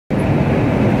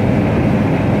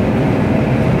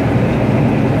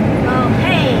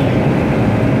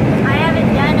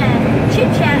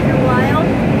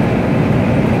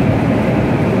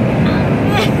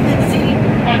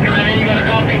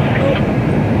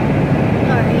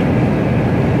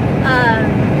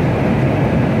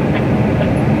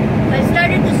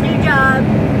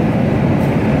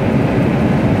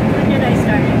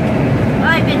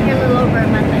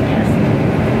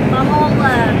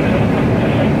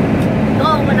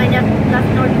left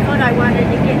North Dakota, I wanted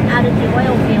to get out of the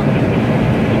oil field.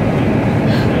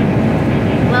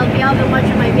 Well, if y'all been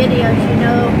watching my videos, you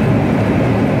know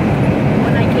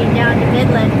when I came down to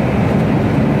Midland,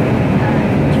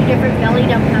 2 different belly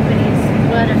dump companies,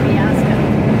 what a fiasco.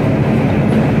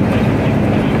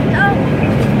 So,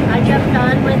 I jumped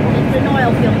on with, it's an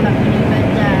oil field company, but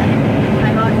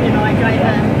I drive a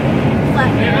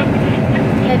flatbed,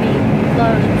 heavy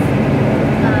loads,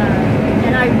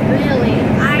 and I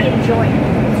enjoy it.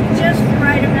 It's just the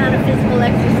right amount of physical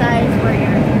exercise where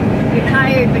you're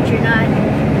tired, but you're not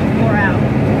wore out.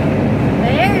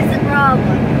 But here's the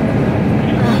problem.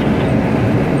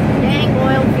 Dang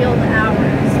oil field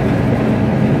hours.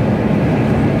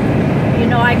 You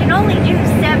know, I can only do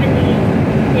 70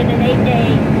 in an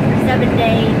 8-day or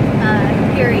 7-day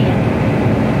period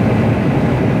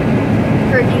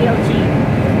per DOT.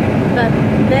 But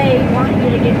they want you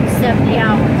to get 70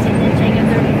 hours and then take a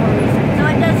 34-week. So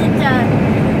it doesn't,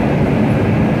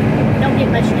 don't get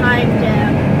much time to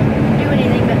do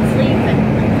anything but sleep and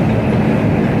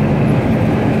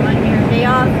on your day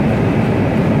off.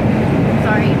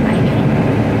 Sorry, I hate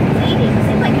eating. It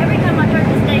seems like every time I turn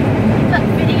this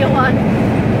video on,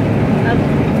 I'm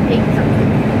eating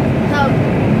something. So,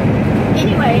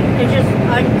 anyway, it's just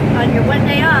on your one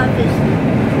day off is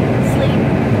sleep,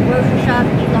 grocery shop,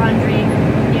 eat laundry,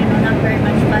 you know, not very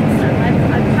much fun stuff.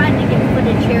 I'm trying to get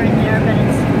footage here and there, but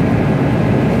it's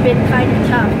been kind of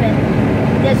tough. And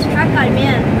this truck I'm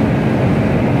in,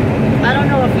 I don't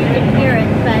know if you can hear it,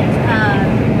 but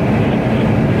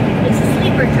it's a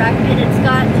sleeper truck, and it's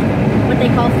got what they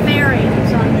call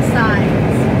fairings on the sides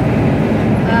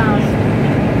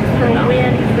for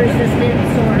wind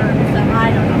resistance or some, I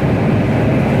don't know.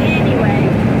 Anyway,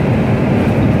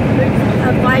 there's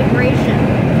a vibration.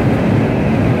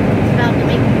 It's about to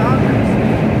make me bonkers.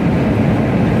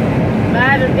 But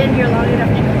I haven't been here long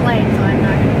enough to complain, so I'm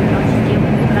not going to do it. I'll just deal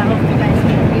with it, but I hope you guys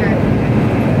can hear it.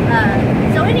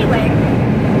 So anyway,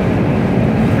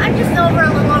 I'm just a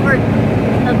little over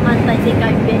a month, I think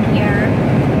I've been here.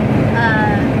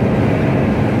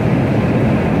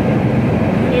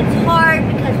 It's hard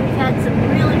because we've had some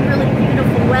really, really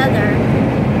beautiful weather,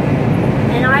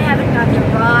 and I haven't got to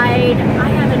ride.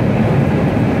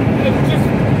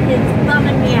 It's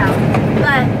bumming me out.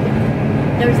 But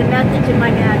there's a method to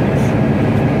my madness.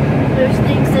 There's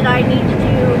things that I need to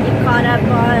do, get caught up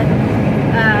on.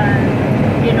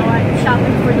 You know, I'm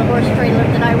shopping for the horse trailer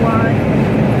that I want.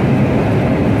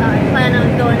 I plan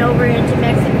on going over into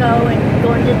Mexico and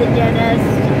going to the dentist.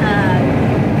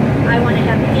 I want to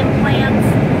have implants.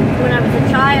 When I was a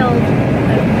child,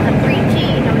 a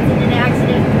preteen, I was in an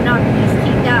accident and knocked these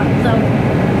teeth out. So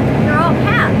they're all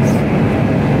caps.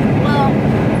 Well,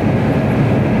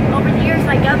 over the years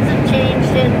my gums have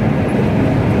changed, and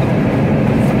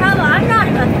it's probably, I'm not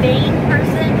a vain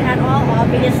person at all,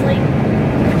 obviously,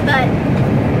 but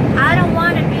I don't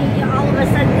want to be all of a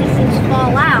sudden these things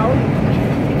fall out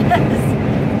because,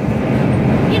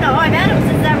 you know, I've had them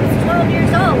since I was 12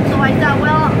 years old, so I thought,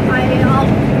 well, I'll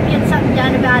get something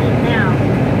done about it now.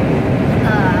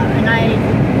 And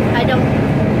I don't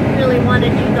really want to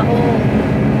do the whole,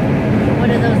 what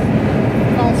are those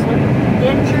false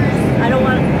dentures? I don't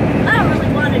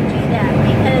really want to do that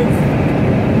because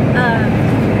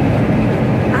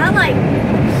I like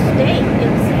steak.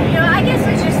 You know, I guess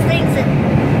there's just things that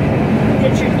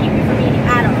should keep you from eating.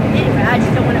 I don't know. Anyway, I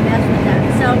just don't want to mess with that.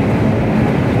 So,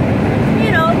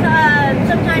 you know,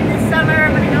 sometime this summer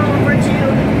I'm going to go over to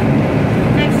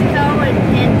Mexico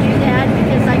and do that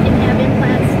because I can have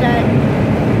implants done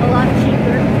a lot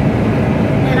cheaper.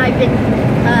 And I've been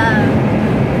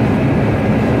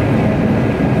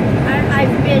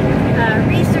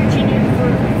researching it for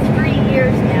 3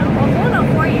 years now. Well, going on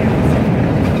 4 years.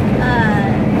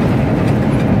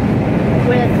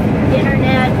 With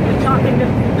internet, with talking to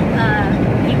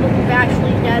people who've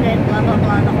actually done it, blah, blah,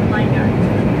 blah, the whole 9 yards.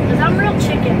 Because I'm real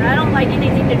chicken. I don't like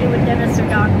anything to do with dentists or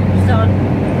doctors. So,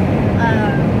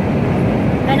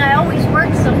 and I always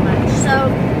work so much. So,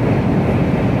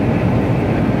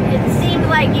 it seemed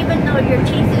like even though your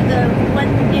teeth are the one,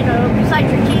 you know,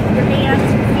 besides your teeth, your hands,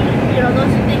 your feet, you know,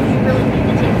 those are things you really need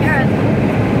to take care of.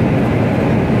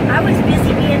 I was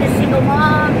busy being a single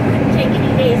mom, couldn't take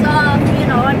any days off, you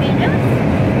know, I mean,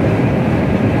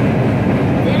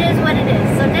 it is what it is.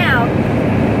 So now,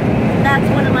 that's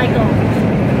one of my goals.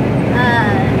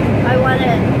 I want to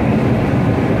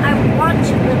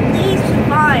at least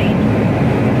find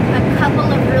a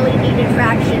couple of really neat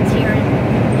attractions here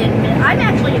I'm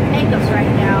actually in Pecos right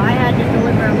now. I had to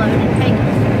deliver a load in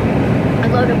Pecos. A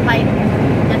load of pipe.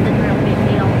 Nothing real big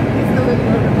deal. Just a little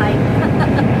load of pipe.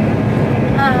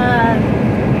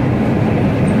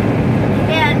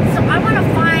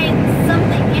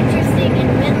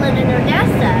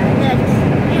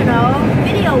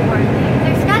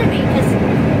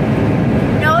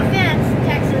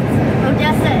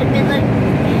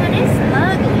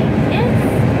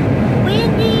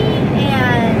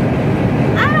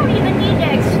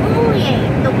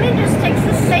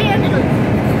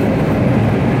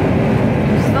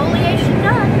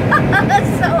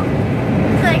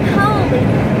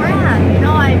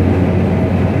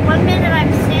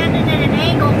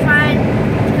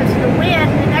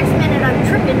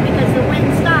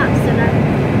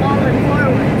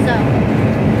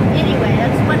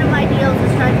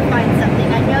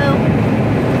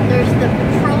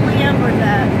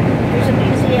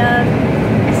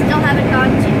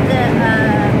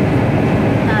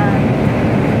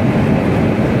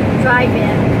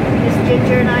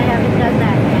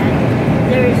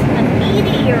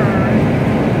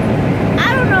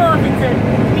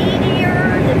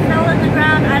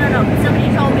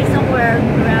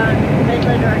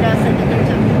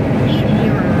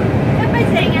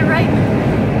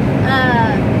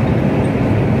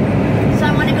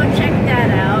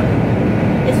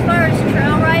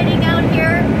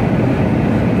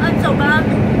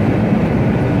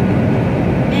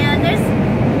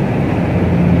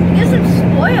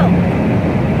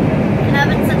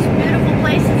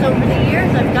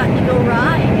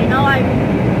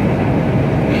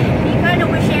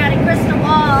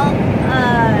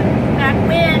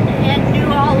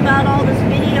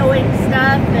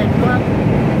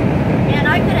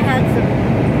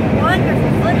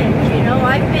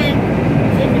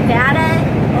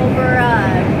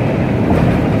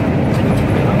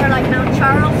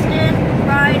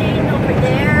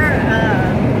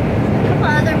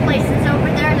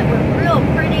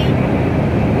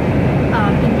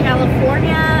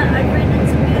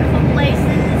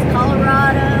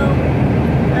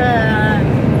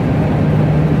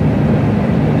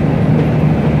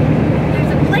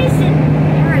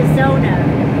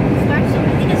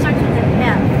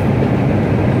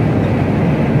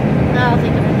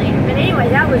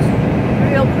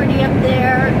 pretty up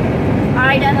there.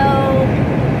 Idaho.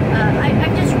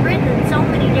 I've just ridden in so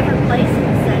many different places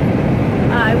that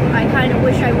I kind of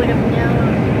wish I would have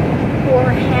known or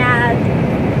had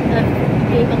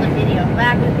able to video.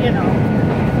 Back with, you know,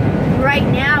 right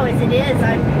now as it is,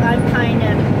 I'm kind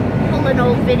of pulling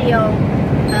old video.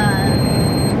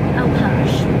 Oh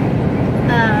gosh.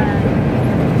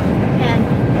 And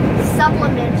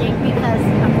supplementing because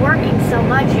I'm working so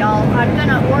much, y'all. I'm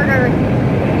gonna order.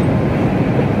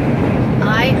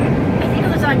 I think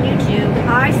it was on YouTube.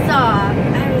 I saw,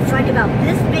 it's like about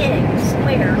this big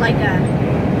square, like a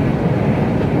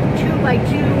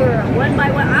 2x2 or a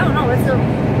 1x1. I don't know. It's a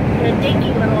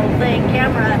dinky little thing,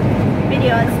 camera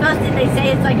video. It's supposed to. They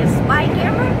say it's like a spy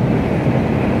camera.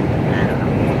 I don't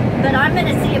know. But I'm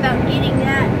gonna see about getting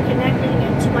that, connecting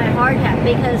it to my hard hat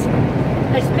because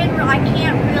it's been. I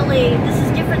can't really. This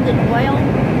is different than oil.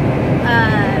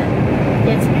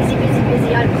 It's busy, busy,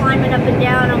 busy. I'm climbing up and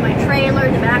down on my trailer,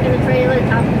 the back of the trailer,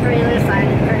 top of the trailer, side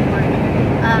of the trailer.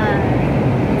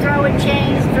 Throwing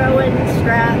chains, throwing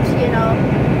straps, you know.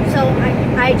 So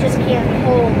I just can't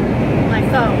hold my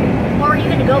phone. Or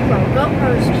even a GoPro.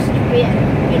 GoPro is just too big.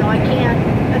 You know, I can't.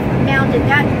 I've mounted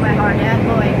that to my hard hat.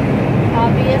 Boy,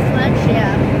 obvious much,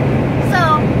 yeah.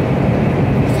 So,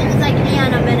 as soon as I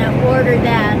can, I'm going to order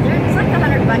that. It's like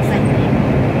 $100, I think.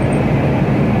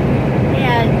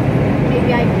 And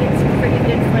maybe I can get some pretty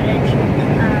good footage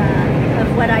of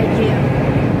what I do.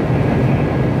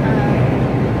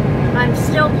 I'm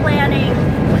still planning.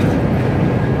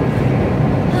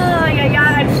 Oh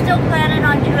yeah, I'm still planning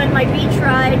on doing my beach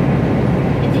ride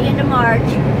at the end of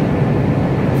March.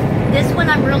 This one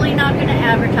I'm really not going to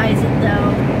advertise it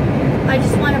though. I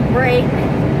just want to break.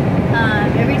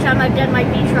 Every time I've done my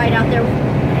beach ride out there,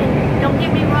 and don't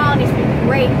get me wrong, it's been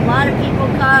great. A lot of people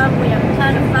come. We have a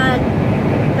ton of fun.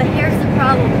 But here's the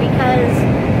problem, because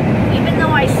even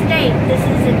though I state this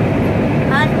is an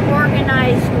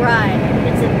unorganized ride,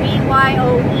 it's a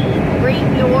BYOE, bring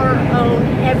your own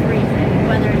everything,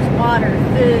 whether it's water,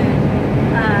 food,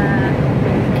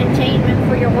 containment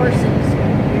for your horses.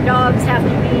 Your dogs have to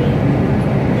be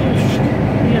leashed,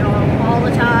 you know, all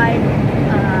the time.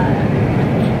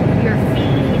 Your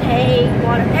feed, hay,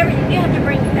 water, everything. You have to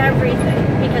bring everything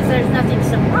because there's nothing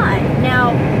supplied.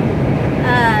 Now,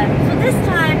 so this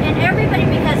time, and everybody,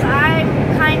 because I'm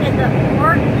kind of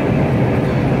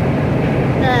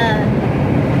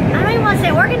I don't even want to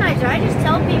say organizer, I just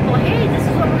tell people, hey, this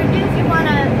is what we're going to do if you want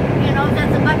to, you know, if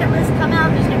that's a bucket list, come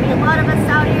out. There's going to be a lot of us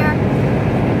out here.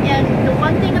 And the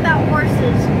one thing about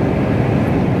horses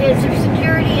is there's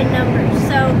security in numbers.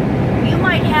 So you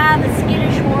might have a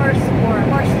skittish horse or a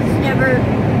horse that's never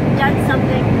done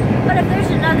something, but if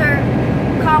there's another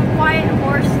calm, quiet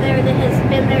horse there that has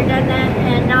been there, done that,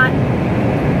 and not,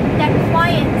 that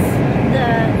quiets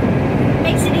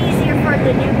makes it easier for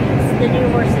the newbies, the new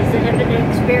horses that have been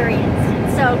experienced.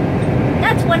 And so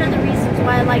that's one of the reasons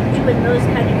why I like doing those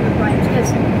kind of group rides,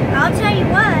 because I'll tell you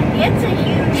what, it's a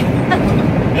huge,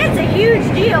 it's a huge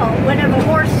deal whenever a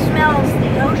horse smells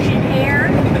the ocean air,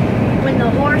 when the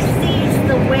horse sees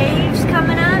the waves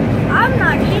coming up. I'm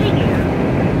not kidding you.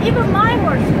 Even my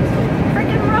horses,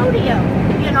 freaking rodeo,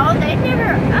 you know, they never,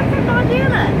 I'm from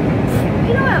Montana.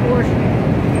 We don't have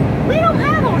oceans. We don't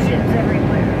have oceans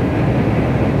everywhere.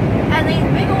 And these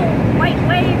big old white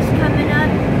waves coming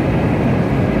up.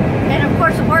 And of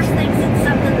course the horse thinks it's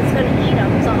something that's going to eat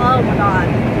them. So, oh my God.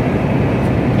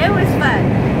 It was fun.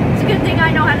 It's a good thing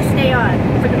I know how to stay on,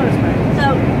 for the most part.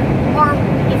 So, or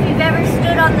if you've ever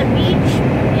stood on the beach,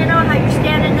 you know how you're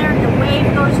standing there and the wave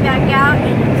goes back out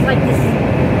and it's like this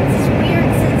weird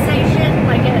sensation,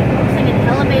 like looks like an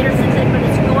elevator sensation, but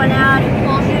it's going out, it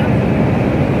pulls you.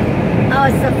 Oh,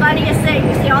 it's the funniest thing.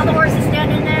 You see all the horses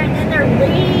standing there and then they're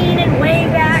leaning way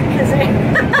back because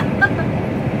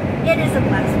it is a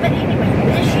blast. But anyway,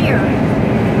 this year,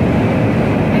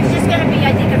 there's just going to be,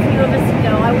 I think, a few of us to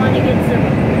go. I want to get some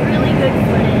really good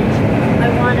footage. I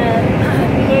want to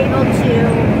be able to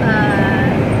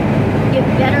get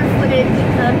better footage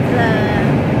of the,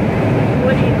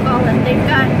 what do you call it? They've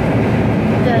got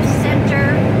the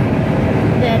center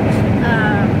that,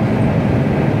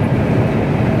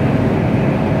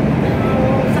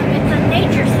 it's a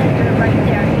nature center right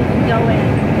there. You can go in.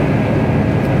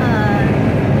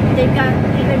 They've got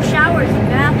even showers and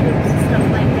bathrooms and stuff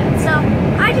like that. So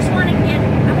I just want to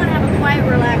I want to have a quiet,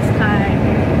 relaxed time.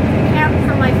 Camp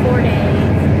for my 4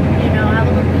 days. You know, have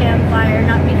a little campfire.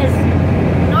 Not because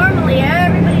normally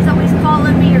everybody's always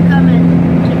calling me or coming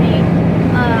to me.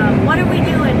 What are we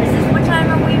doing? What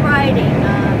time are we riding?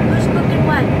 Who's cooking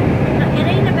what?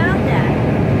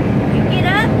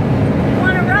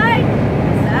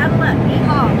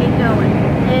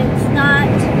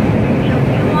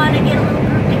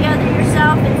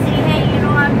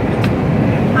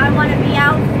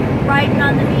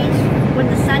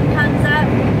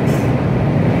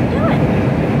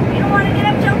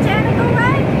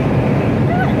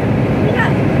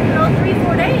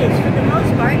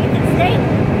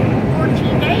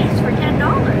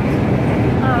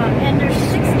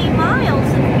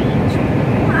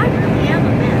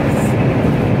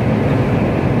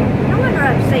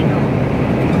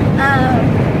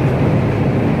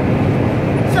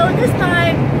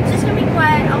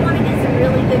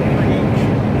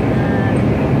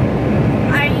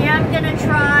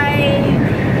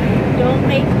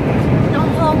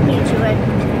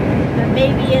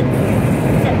 maybe in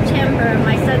September,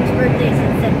 my son's birthday's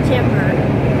in September,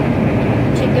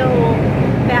 to go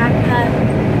back up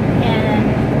and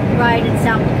ride in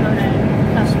South Dakota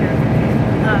and Custer.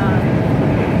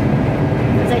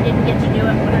 Because I didn't get to do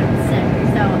it when I was sick.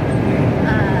 So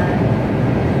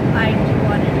I do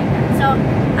want to do that. So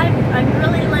I'm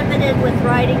really limited with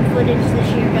riding footage this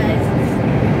year, guys.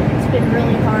 It's been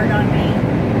really hard on me.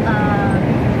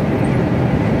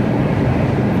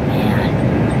 And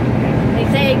they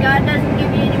say God doesn't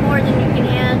give you any more than you can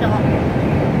handle.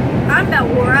 I'm about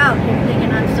wore out here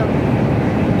thinking I'm so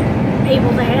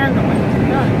able to handle it.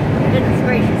 Oh, goodness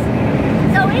gracious.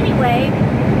 So anyway,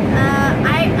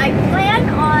 I plan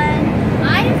on,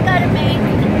 I've got to make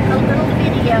a little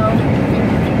video, a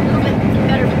little bit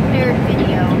better prepared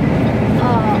video,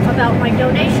 about my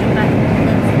donation button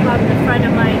that's on the front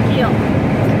of my deal.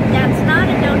 That's not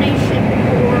a donation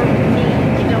for me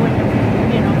to go into,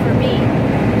 for me.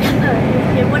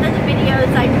 In one of the videos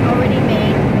I've already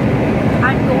made,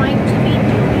 I'm going to be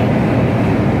doing,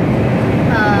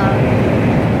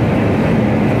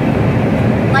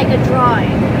 like a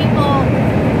drawing.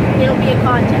 It'll be a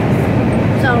contest.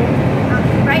 So,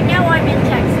 right now I'm in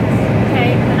Texas,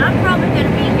 okay? And I'm probably going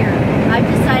to be here. I've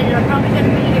decided I'm probably going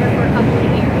to be here for a couple of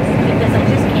years because I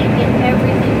just can't get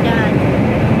everything done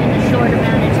in the short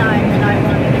amount of time that I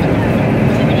want to get done.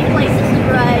 Too many places to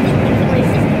ride, too many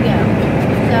places to go.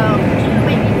 So, 2,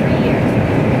 maybe 3 years.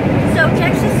 So,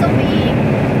 Texas will be,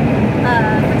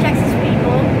 for Texas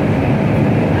people,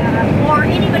 or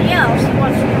anybody else who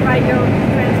wants to provide their own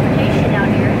transportation out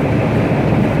here.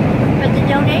 But the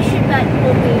donation button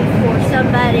will be for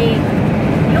somebody.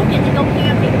 You'll get to go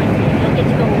camping with me. You'll get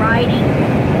to go riding.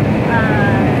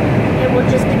 It will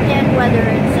just depend whether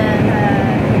it's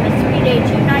a 3-day,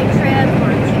 2-night trip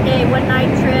or a 2-day, 1-night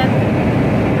trip.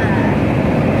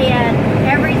 And